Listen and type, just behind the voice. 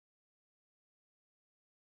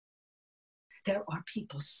There are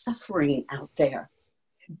people suffering out there,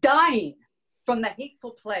 dying from the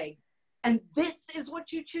hateful plague. And this is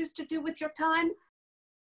what you choose to do with your time?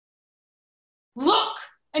 Look,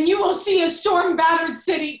 and you will see a storm-battered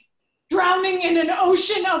city, drowning in an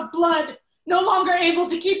ocean of blood, no longer able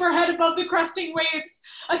to keep her head above the cresting waves.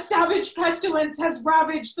 A savage pestilence has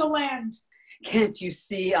ravaged the land. Can't you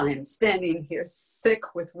see I am standing here sick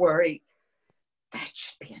with worry? That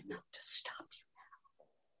should be enough to stop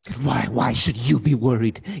you now. Why should you be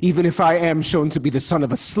worried? Even if I am shown to be the son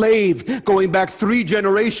of a slave, going back 3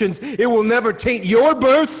 generations, it will never taint your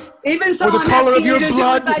birth. Even so, or the I'm color of asking you your to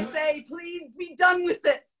blood. do as I say. Please be done with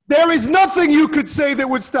this. There is nothing you could say that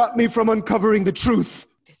would stop me from uncovering the truth.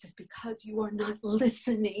 This is because you are not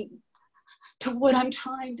listening to what I'm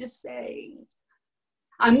trying to say.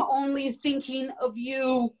 I'm only thinking of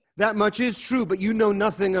you. That much is true, but you know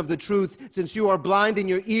nothing of the truth, since you are blind in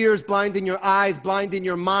your ears, blind in your eyes, blind in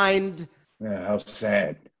your mind. Yeah, how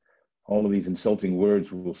sad. All of these insulting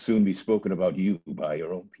words will soon be spoken about you by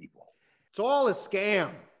your own people. It's all a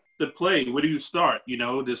scam. The play, where do you start? You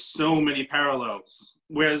know, there's so many parallels.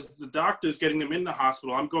 Whereas the doctor's getting them in the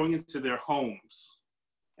hospital, I'm going into their homes.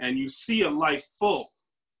 And you see a life full.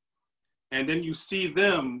 And then you see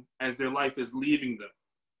them as their life is leaving them.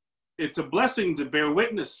 It's a blessing to bear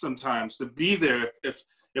witness sometimes, to be there.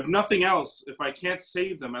 If nothing else, if I can't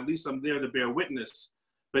save them, at least I'm there to bear witness.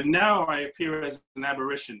 But now I appear as an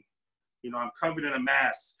apparition. You know, I'm covered in a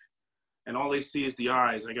mask, and all they see is the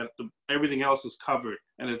eyes. Everything else is covered,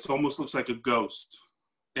 and it almost looks like a ghost.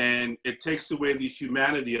 And it takes away the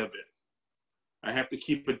humanity of it. I have to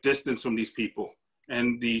keep a distance from these people.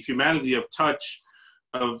 And the humanity of touch,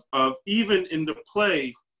 of even in the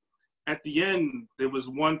play, at the end, there was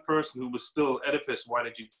one person who was still, Oedipus, why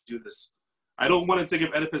did you do this? I don't want to think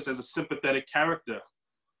of Oedipus as a sympathetic character,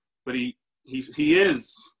 but he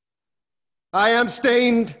is. I am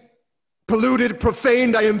stained, polluted,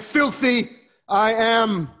 profaned. I am filthy. I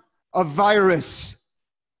am a virus,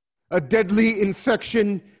 a deadly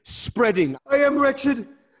infection spreading. I am wretched.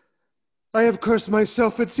 I have cursed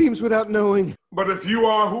myself, it seems, without knowing. But if you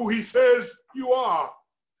are who he says you are,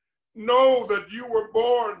 know that you were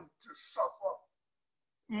born to suffer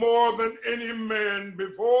more than any man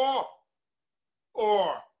before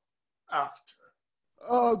or after.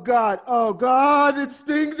 Oh God, it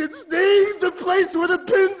stings, the place where the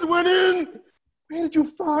pins went in. Where did you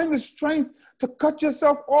find the strength to cut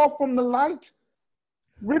yourself off from the light,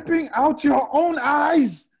 ripping out your own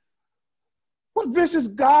eyes? What vicious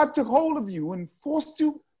God took hold of you and forced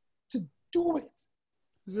you to do it?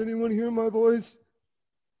 Does anyone hear my voice?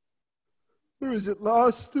 Or is it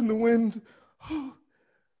lost in the wind? Oh,